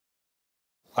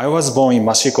I was born in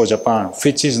Mashiko, Japan,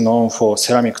 which is known for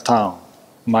ceramic town.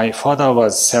 My father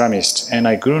was ceramist, and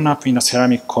I grew up in a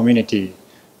ceramic community,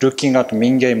 looking at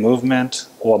Mingei movement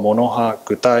or Monoha,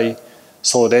 Gutai,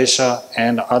 Sodeisha,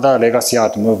 and other legacy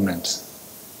art movements.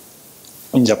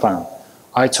 In Japan,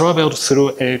 I traveled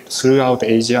throughout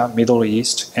Asia, Middle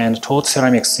East, and taught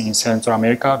ceramics in Central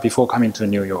America before coming to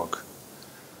New York.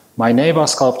 My neighbor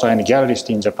sculptor and gallerist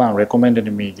in Japan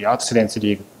recommended me the Art Students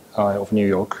League of New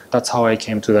York. That's how I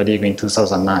came to the league in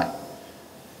 2009.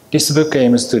 This book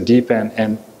aims to deepen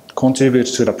and contribute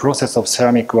to the process of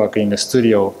ceramic work in the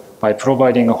studio by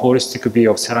providing a holistic view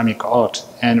of ceramic art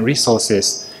and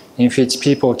resources in which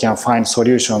people can find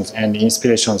solutions and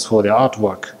inspirations for their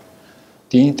artwork.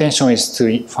 The intention is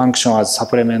to function as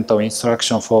supplemental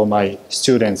instruction for my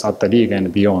students at the league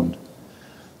and beyond.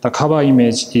 The cover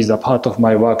image is a part of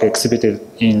my work exhibited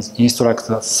in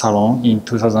Instructor Salon in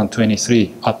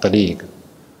 2023 at the league.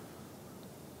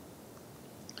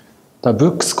 The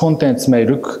book's contents may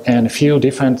look and feel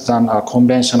different than a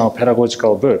conventional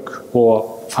pedagogical book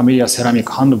or familiar ceramic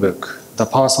handbook. The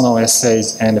personal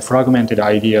essays and fragmented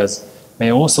ideas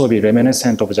may also be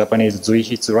reminiscent of Japanese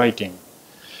Zuihitsu writing.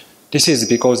 This is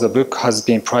because the book has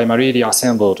been primarily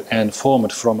assembled and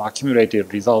formed from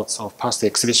accumulated results of past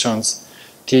exhibitions,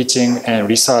 teaching, and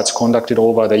research conducted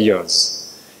over the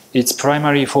years. Its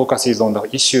primary focus is on the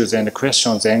issues and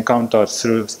questions encountered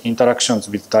through interactions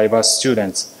with diverse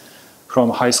students,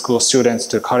 from high school students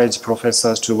to college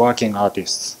professors to working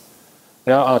artists.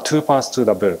 There are two parts to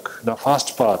the book. The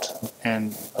first part,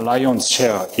 and Lion's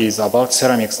Share, is about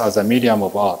ceramics as a medium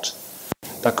of art.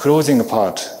 The closing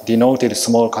part, denoted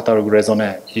Small Catalogue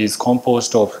Raisonné, is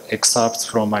composed of excerpts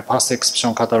from my past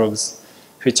exhibition catalogues,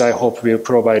 which I hope will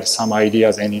provide some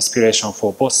ideas and inspiration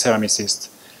for both ceramicists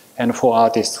and for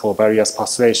artists for various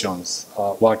persuasions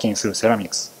working through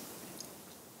ceramics.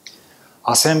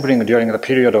 Assembling during the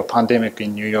period of pandemic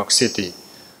in New York City,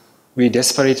 we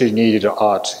desperately needed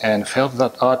art and felt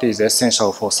that art is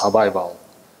essential for survival.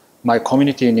 My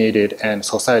community needed and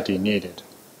society needed.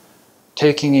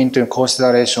 Taking into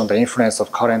consideration the influence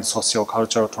of current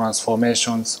socio-cultural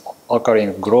transformations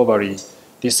occurring globally,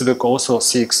 this book also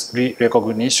seeks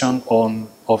recognition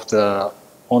of the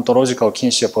ontological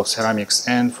kinship of ceramics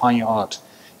and fine art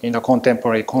in the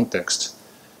contemporary context.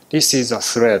 This is a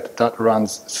thread that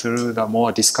runs through the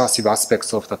more discursive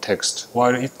aspects of the text,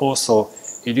 while it also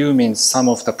illumines some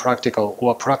of the practical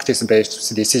or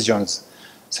practice-based decisions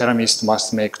ceramists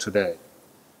must make today.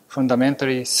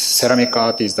 Fundamentally, ceramic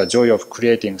art is the joy of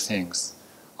creating things.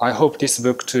 I hope this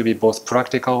book to be both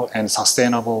practical and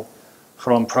sustainable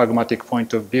from pragmatic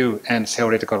point of view and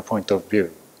theoretical point of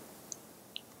view.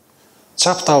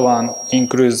 Chapter 1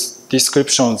 includes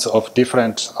descriptions of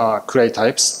different clay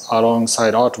types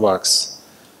alongside artworks.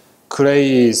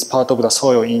 Clay is part of the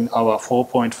soil in our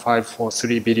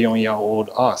 4.543 billion-year-old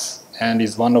Earth and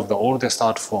is one of the oldest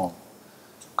art forms.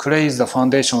 Clay is the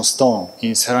foundation stone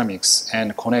in ceramics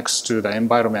and connects to the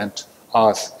environment,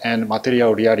 earth, and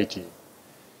material reality.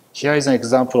 Here is an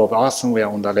example of earthenware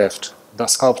on the left, the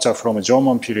sculpture from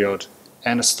Jomon period,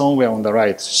 and stoneware on the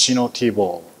right, Shino tea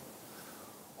bowl.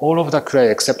 All of the clay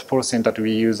except porcelain that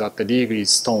we use at the league is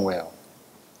stoneware.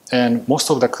 And most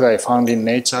of the clay found in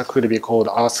nature could be called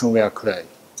earthenware clay.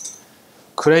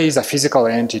 Clay is a physical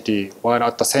entity while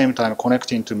at the same time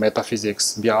connecting to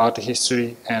metaphysics via art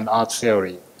history and art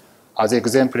theory, as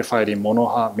exemplified in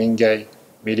Monoha, Mingei,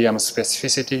 medium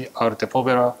specificity, arte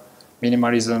povera,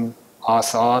 minimalism,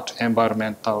 earth art,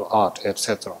 environmental art,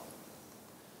 etc.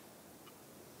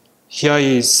 Here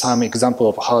is some example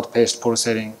of hard paste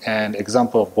porcelain and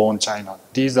example of bone china.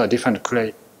 These are different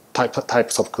clay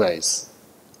types of clays.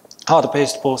 Hard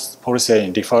paste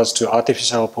porcelain refers to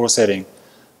artificial porcelain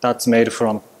that's made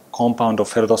from compound of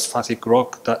feldspathic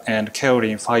rock and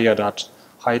kaolin fired at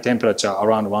high temperature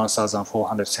around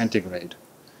 1400 centigrade.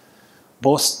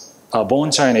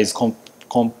 Bone china is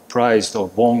comprised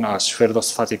of bone ash,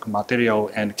 feldspathic material,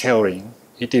 and kaolin.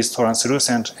 It is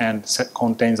translucent and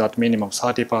contains at minimum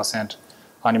 30%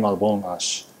 animal bone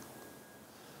ash.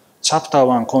 Chapter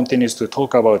 1 continues to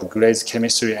talk about glaze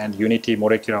chemistry and unity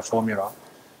molecular formula.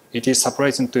 It is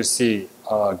surprising to see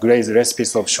glaze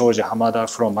recipes of Shoji Hamada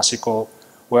from Mashiko,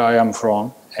 where I am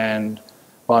from, and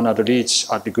Bernard Leach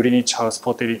at the Greenwich House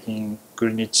Pottery in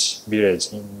Greenwich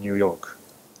Village in New York.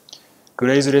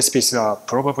 Glaze recipes are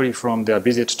probably from their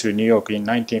visit to New York in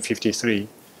 1953,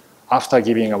 after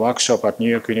giving a workshop at New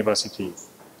York University.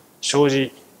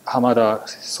 Shoji Hamada,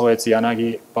 Soetsu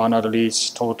Yanagi, Bernard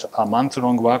Leach taught a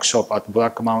month-long workshop at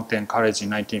Black Mountain College in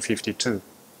 1952.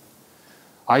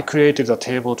 I created a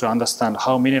table to understand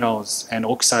how minerals and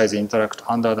oxides interact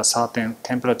under the certain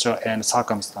temperature and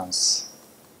circumstance.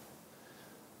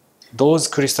 Those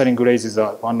crystalline glazes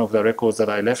are one of the records that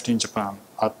I left in Japan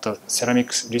at the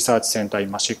Ceramics Research Center in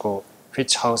Mashiko,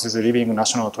 which houses living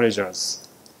national treasures.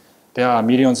 There are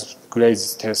millions of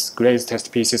glaze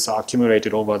test pieces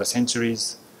accumulated over the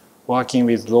centuries. Working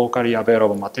with locally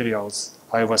available materials,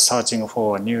 I was searching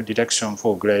for a new direction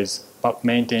for glaze, but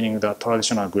maintaining the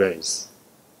traditional glaze.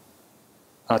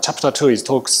 Chapter 2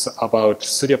 talks about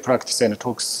studio practice and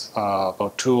talks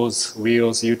about tools,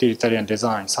 wheels, utilitarian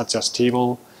design, such as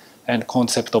table and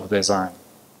concept of design.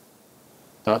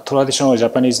 The traditional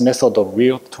Japanese method of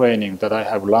wheel training that I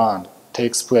have learned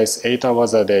takes place 8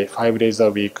 hours a day, 5 days a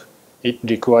week. It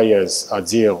requires a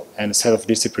zeal and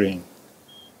self-discipline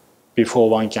before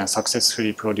one can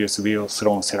successfully produce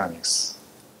wheel-thrown ceramics.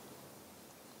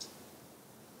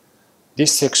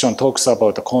 This section talks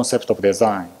about the concept of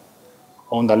design.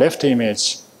 On the left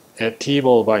image, a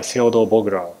table by Theodore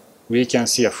Vogler, we can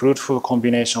see a fruitful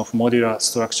combination of modular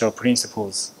structural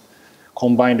principles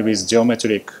combined with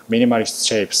geometric minimalist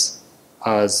shapes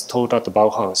as taught at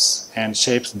Bauhaus and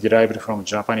shapes derived from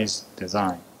Japanese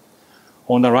design.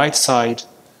 On the right side,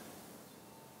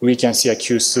 we can see a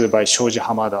Kyusu by Shoji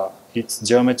Hamada. Its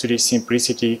geometry,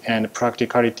 simplicity, and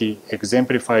practicality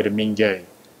exemplified Mingei,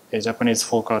 a Japanese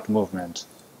folk art movement.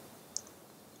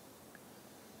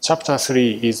 Chapter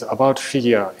 3 is about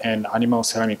figure and animal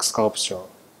ceramic sculpture,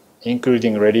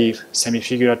 including relief,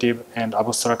 semi-figurative, and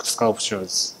abstract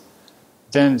sculptures.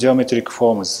 Then geometric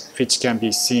forms, which can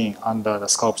be seen under the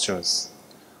sculptures.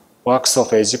 Works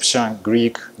of Egyptian,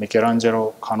 Greek,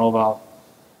 Michelangelo, Canova,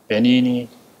 Bernini,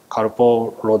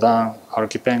 Carpo, Rodin,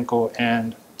 Archipenko,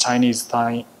 and Chinese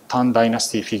Tang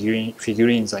Dynasty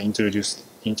figurines are introduced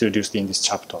in this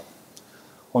chapter.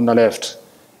 On the left,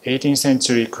 18th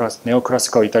century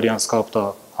neoclassical Italian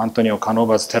sculptor Antonio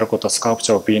Canova's terracotta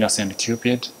sculpture of Venus and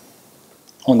Cupid.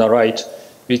 On the right,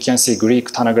 we can see Greek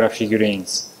Tanagra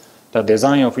figurines. The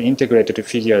design of integrated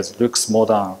figures looks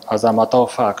modern. As a matter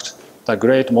of fact, the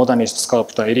great modernist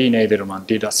sculptor Elie Nadelman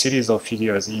did a series of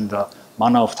figures in the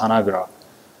manner of Tanagra.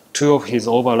 2 of his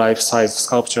over life-size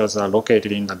sculptures are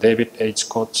located in the David H.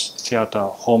 Koch Theater,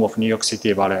 home of New York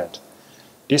City Ballet.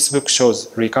 This book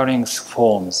shows recurring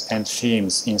forms and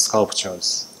themes in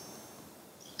sculptures.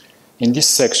 In this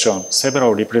section,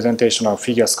 several representational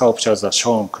figure sculptures are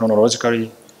shown chronologically,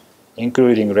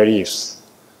 including reliefs.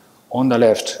 On the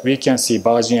left, we can see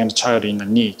Virgin and Child in a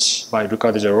Niche by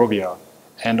Luca de Gerrovia,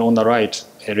 and on the right,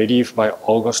 a relief by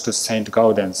Augustus Saint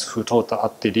Gaudens, who taught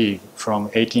at the League from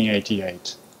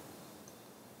 1888.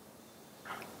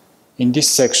 In this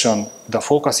section, the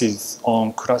focus is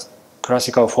on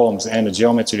classical forms and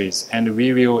geometries, and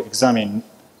we will examine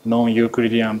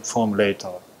non-Euclidean form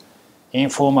later. In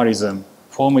formalism,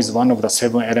 form is one of the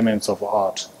 7 elements of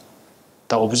art.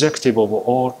 The objective of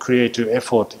all creative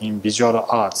effort in visual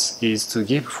arts is to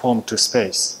give form to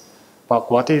space.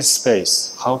 But what is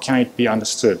space? How can it be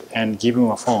understood and given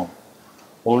a form?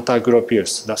 Walter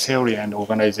Gropius, The Theory and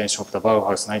Organization of the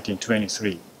Bauhaus,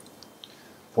 1923.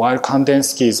 While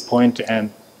Kandinsky's point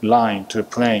and line to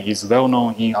plane is well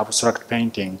known in abstract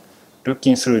painting,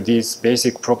 looking through these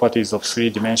basic properties of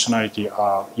 3-dimensionality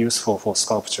are useful for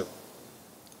sculpture.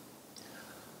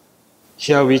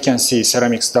 Here we can see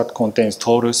ceramics that contains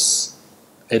torus,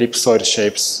 ellipsoid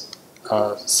shapes,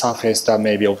 a surface that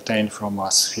may be obtained from a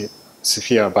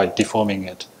sphere by deforming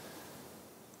it.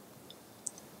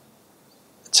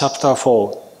 Chapter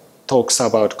 4 talks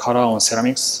about color on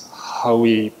ceramics, how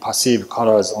we perceive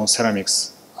colors on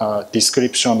ceramics, a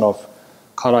description of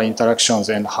color interactions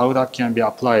and how that can be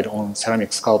applied on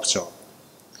ceramic sculpture.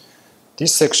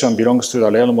 This section belongs to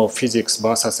the realm of physics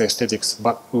versus aesthetics,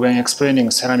 but when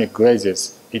explaining ceramic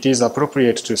glazes, it is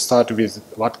appropriate to start with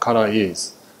what color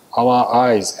is. Our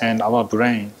eyes and our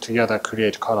brain together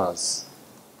create colors.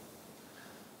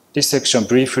 This section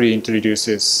briefly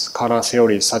introduces color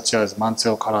theories such as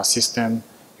Mansell color system,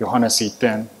 Johannes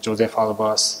Itten, Joseph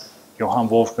Albers, Johann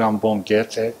Wolfgang von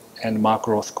Goethe, and Mark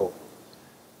Rothko.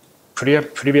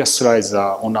 Previous slides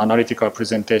are on analytical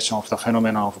presentation of the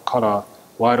phenomena of color,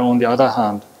 while on the other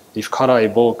hand, if color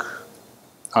evokes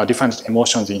different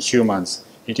emotions in humans,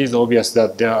 it is obvious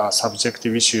that there are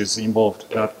subjective issues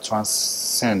involved that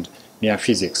transcend mere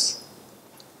physics.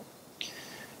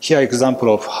 Here are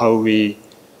example of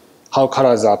how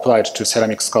colors are applied to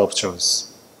ceramic sculptures.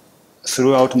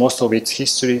 Throughout most of its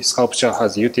history, sculpture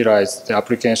has utilized the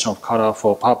application of color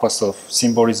for purpose of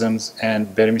symbolisms and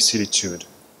verisimilitude.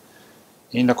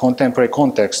 In the contemporary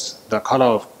context,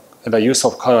 the use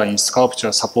of color in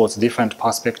sculpture supports different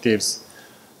perspectives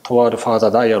toward further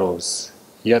dialogues.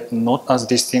 yet not as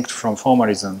distinct from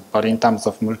formalism, but in terms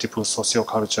of multiple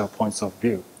socio-cultural points of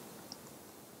view.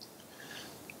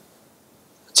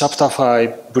 Chapter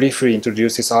 5 briefly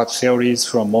introduces art theories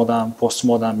from modern,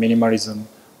 postmodern, minimalism,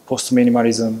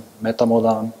 post-minimalism,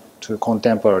 metamodern to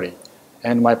contemporary,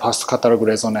 and my past catalog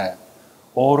raisonné,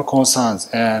 all concerns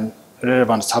and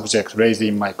relevant subjects raised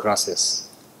in my classes.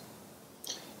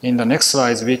 In the next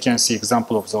slides, we can see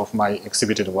examples of my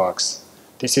exhibited works.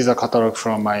 This is a catalog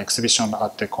from my exhibition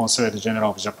at the Consulate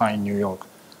General of Japan in New York,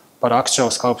 but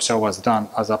actual sculpture was done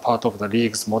as a part of the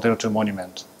League's Model to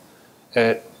Monument.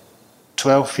 A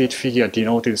 12-feet figure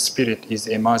denoted spirit is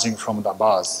emerging from the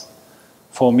bars.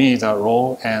 For me, the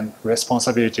role and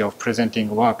responsibility of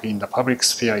presenting work in the public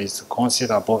sphere is to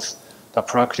consider both the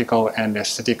practical and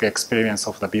aesthetic experience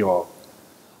of the viewer.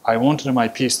 I wanted my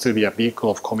piece to be a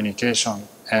vehicle of communication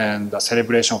and the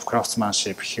celebration of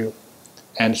craftsmanship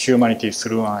and humanity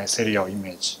through an ethereal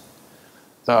image.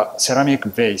 The ceramic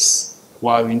vase,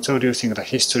 while introducing the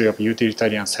history of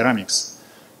utilitarian ceramics,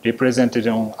 represented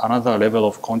on another level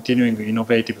of continuing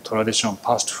innovative tradition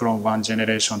passed from one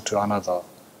generation to another.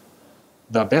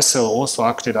 The vessel also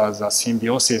acted as a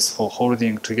symbiosis for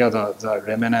holding together the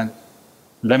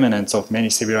remnants of many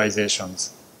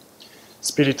civilizations.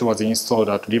 Spirit was installed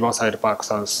at Riverside Park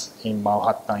South in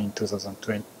Manhattan in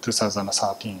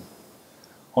 2013.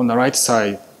 On the right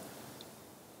side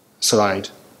slide,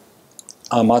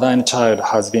 A Mother and Child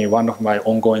has been one of my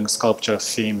ongoing sculpture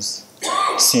themes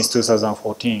since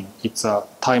 2014. It's a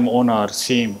time-honored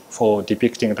theme for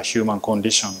depicting the human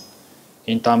condition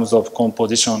in terms of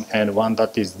composition and one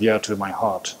that is dear to my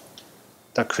heart.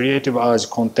 The creative urge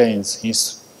contains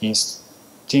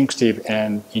instinctive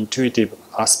and intuitive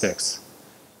aspects.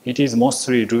 It is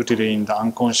mostly rooted in the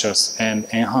unconscious and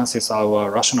enhances our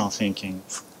rational thinking.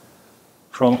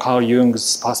 From Carl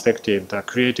Jung's perspective, the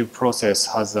creative process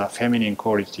has a feminine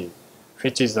quality,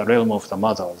 which is the realm of the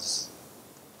mothers.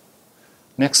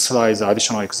 Next slide is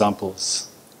additional examples.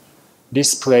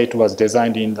 This plate was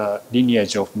designed in the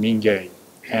lineage of Mingei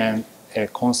and a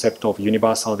concept of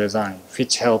universal design,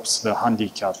 which helps the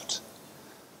handicapped.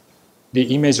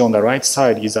 The image on the right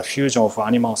side is a fusion of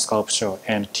animal sculpture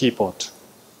and teapot.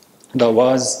 The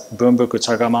words Bunbuku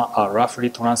Chagama are roughly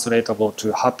translatable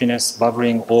to happiness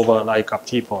bubbling over like a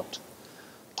teapot.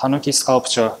 Tanuki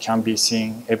sculpture can be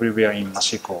seen everywhere in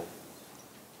Mashiko.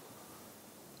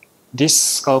 This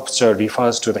sculpture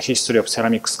refers to the history of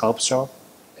ceramic sculpture,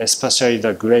 especially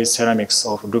the glazed ceramics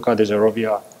of Luca de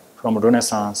Jorovia from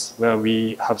Renaissance, where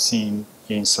we have seen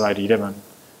in slide 11,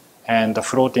 and the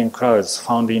floating clouds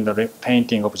found in the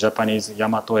painting of Japanese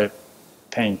Yamato-e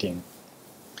painting.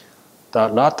 The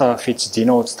latter, which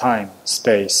denotes time,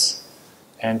 space,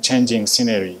 and changing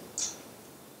scenery.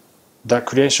 The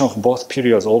creation of both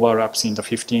periods overlaps in the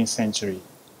 15th century,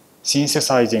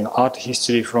 synthesizing art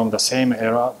history from the same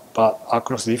era but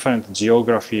across different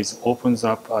geographies opens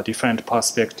up a different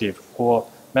perspective or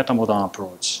metamodern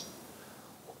approach.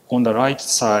 On the right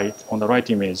side, on the right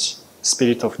image,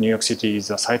 Spirit of New York City is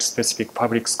a site-specific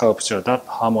public sculpture that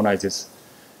harmonizes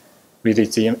with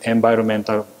its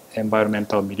environmental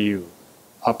milieu,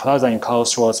 a plaza in Carl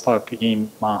Schwartz Park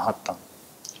in Manhattan.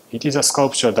 It is a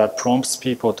sculpture that prompts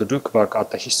people to look back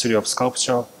at the history of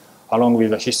sculpture along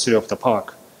with the history of the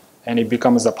park, and it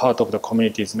becomes a part of the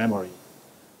community's memory.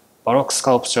 Baroque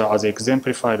sculpture, as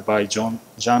exemplified by Gian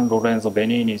Lorenzo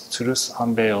Bernini's Truth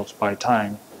Unveiled by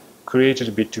Time,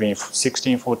 created between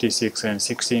 1646 and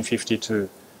 1652,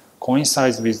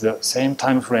 coincides with the same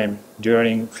time frame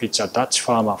during which a Dutch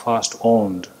farmer first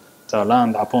owned the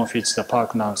land upon which the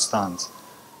park now stands.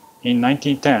 In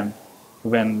 1910,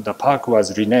 when the park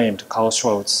was renamed Karl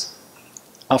Schwarz,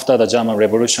 after the German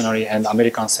revolutionary and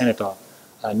American senator,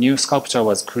 a new sculpture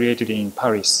was created in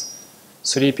Paris,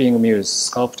 Sleeping Muse,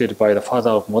 sculpted by the father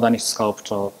of modernist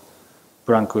sculptor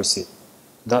Brancusi.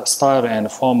 The style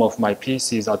and form of my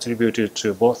piece is attributed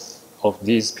to both of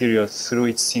these periods through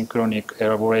its synchronic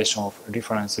elaboration of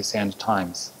references and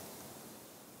times.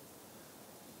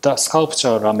 The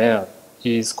sculpture Ramel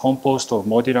is composed of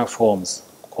modular forms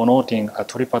connoting a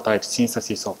tripartite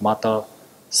synthesis of matter,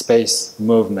 space,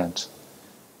 movement.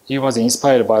 It was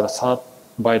inspired by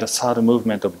the third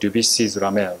movement of Debussy's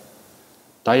Ramel,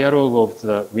 Dialogue of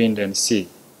the Wind and Sea.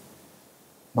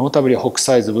 Notably,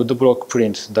 Hokusai's woodblock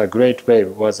print, The Great Wave,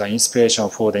 was an inspiration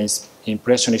for the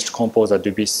Impressionist composer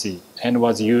Debussy and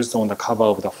was used on the cover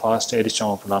of the first edition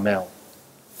of Ramel.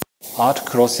 Art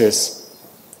crosses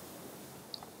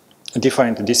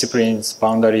different disciplines,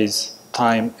 boundaries,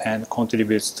 time, and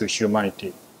contributes to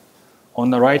humanity. On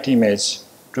the right image,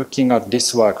 looking at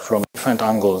this work from different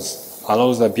angles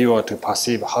allows the viewer to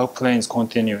perceive how planes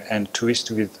continue and twist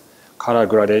with color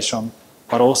gradation,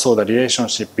 but also the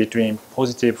relationship between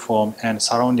positive form and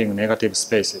surrounding negative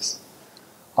spaces.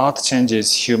 Art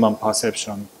changes human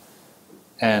perception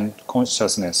and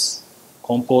consciousness,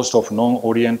 composed of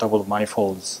non-orientable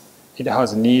manifolds. It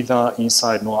has neither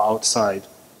inside nor outside.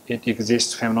 It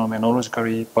exists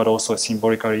phenomenologically, but also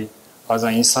symbolically, as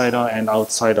an insider and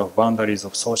outsider of boundaries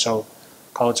of social,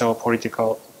 cultural,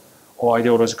 political, or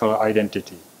ideological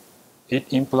identity.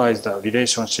 It implies the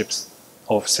relationships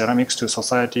of ceramics to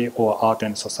society or art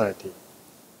and society.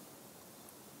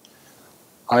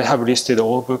 I have listed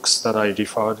all books that I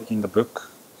referred in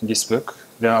this book.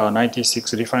 There are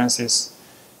 96 references.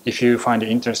 If you find it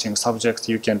interesting subject,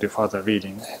 you can do further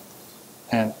reading.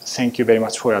 And thank you very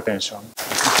much for your attention.